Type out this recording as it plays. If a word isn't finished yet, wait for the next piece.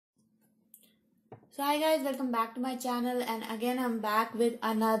So hi guys, welcome back to my channel, and again I'm back with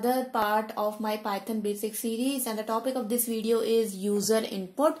another part of my Python basic series, and the topic of this video is user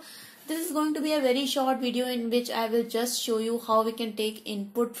input. This is going to be a very short video in which I will just show you how we can take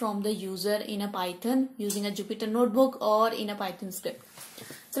input from the user in a Python using a Jupyter notebook or in a Python script.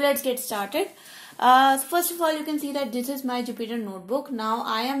 So let's get started. So first of all, you can see that this is my Jupyter notebook. Now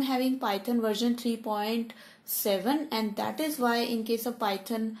I am having Python version 3.7, and that is why in case of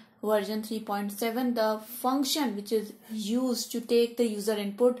Python version 3.7, the function which is used to take the user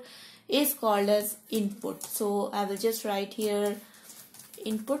input is called as input. So I will just write here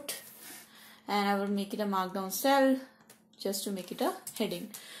input, and I will make it a markdown cell just to make it a heading.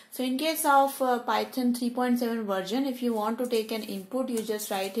 So in case of Python 3.7 version, if you want to take an input, you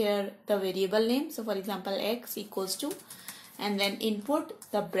just write here the variable name. So for example, x equals to, and then input,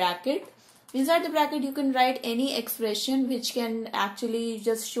 the bracket. Inside the bracket, you can write any expression which can actually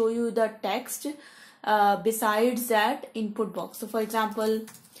just show you the text besides that input box. So for example,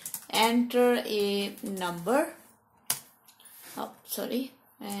 enter a number.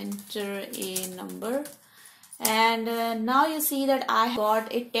 Enter a number. And now you see that I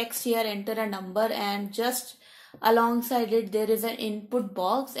got a text here, enter a number, and just alongside it there is an input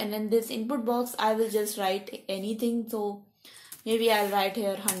box, and in this input box I will just write anything. So maybe I'll write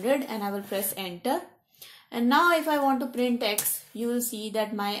here 100 and I will press enter. And now if I want to print x, you will see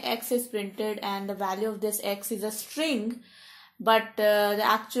that my x is printed and the value of this x is a string, but the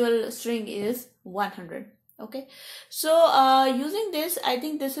actual string is 100. Okay, so using this, I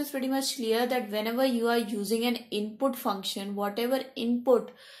think this is pretty much clear that whenever you are using an input function, whatever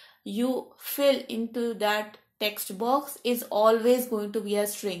input you fill into that text box is always going to be a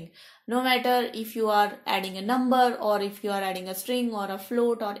string. No matter if you are adding a number or if you are adding a string or a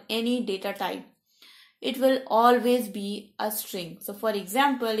float or any data type, it will always be a string. So for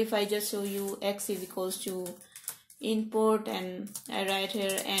example, if I just show you x is equals to input, and I write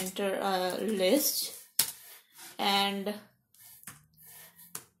here enter a list, and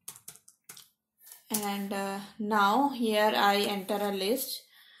now here I enter a list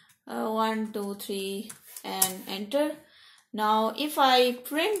 1 2 3 and enter. Now if I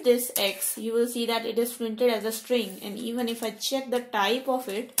print this x, you will see that it is printed as a string, and even if I check the type of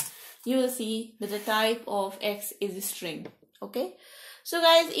it, you will see that the type of x is a string. Okay, so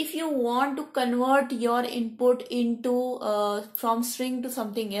guys, if you want to convert your input into from string to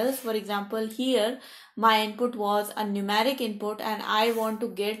something else, for example, here my input was a numeric input and I want to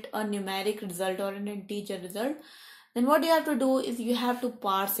get a numeric result or an integer result, then what you have to do is you have to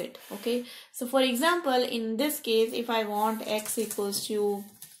parse it. Okay, so for example, in this case, if I want x equals to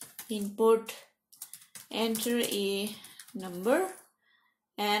input, enter a number,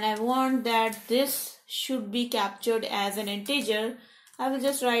 and I want that this should be captured as an integer, I will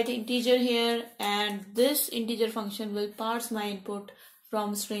just write integer here, and this integer function will parse my input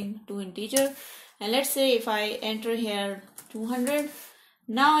from string to integer. And let's say if I enter here 200,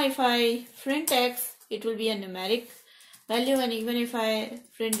 now if I print x, it will be a numeric value, and even if I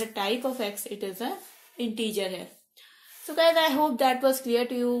print the type of x, it is a integer here. So guys, I hope that was clear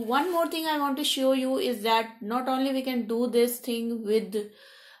to you. One more thing I want to show you is that not only we can do this thing with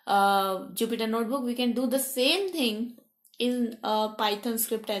Jupyter notebook, we can do the same thing in a Python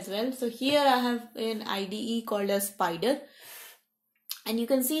script as well. So here I have an IDE called as Spider, and you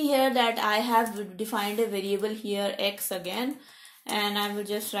can see here that I have defined a variable here x again, and I will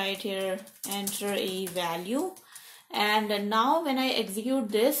just write here enter a value. And now when I execute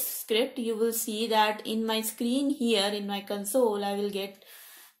this script, you will see that in my screen here in my console, I will get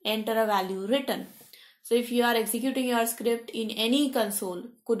enter a value written. So if you are executing your script in any console,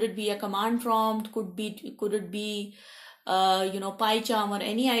 could it be a command prompt, could it be PyCharm or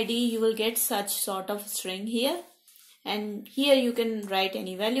any IDE, you will get such sort of string here. And here you can write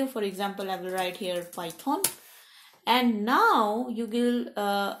any value. For example, I will write here Python, and now you will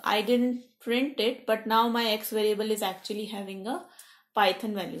I didn't print it, but now my x variable is actually having a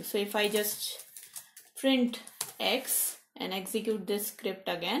Python value. So if I just print x and execute this script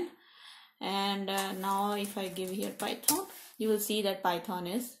again, and now if I give here Python, you will see that Python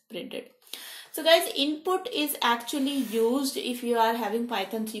is printed. So guys, input is actually used if you are having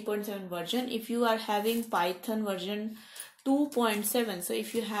Python 3.7 version. If you are having Python version 2.7, so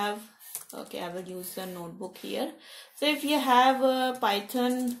if you have, okay, I will use the notebook here. So if you have a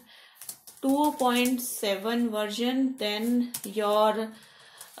Python 2.7 version, then your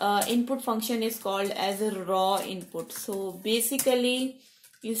input function is called as a raw input. So basically,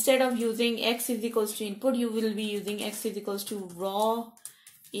 instead of using x is equals to input, you will be using x is equals to raw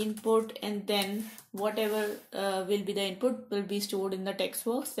input, and then whatever will be the input will be stored in the text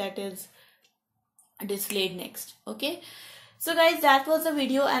box, that is displayed next. Okay, so guys, that was the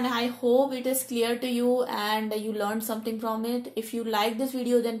video, and I hope it is clear to you and you learned something from it. If you like this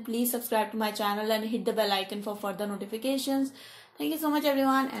video, then please subscribe to my channel and hit the bell icon for further notifications. Thank you so much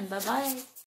everyone, and bye bye.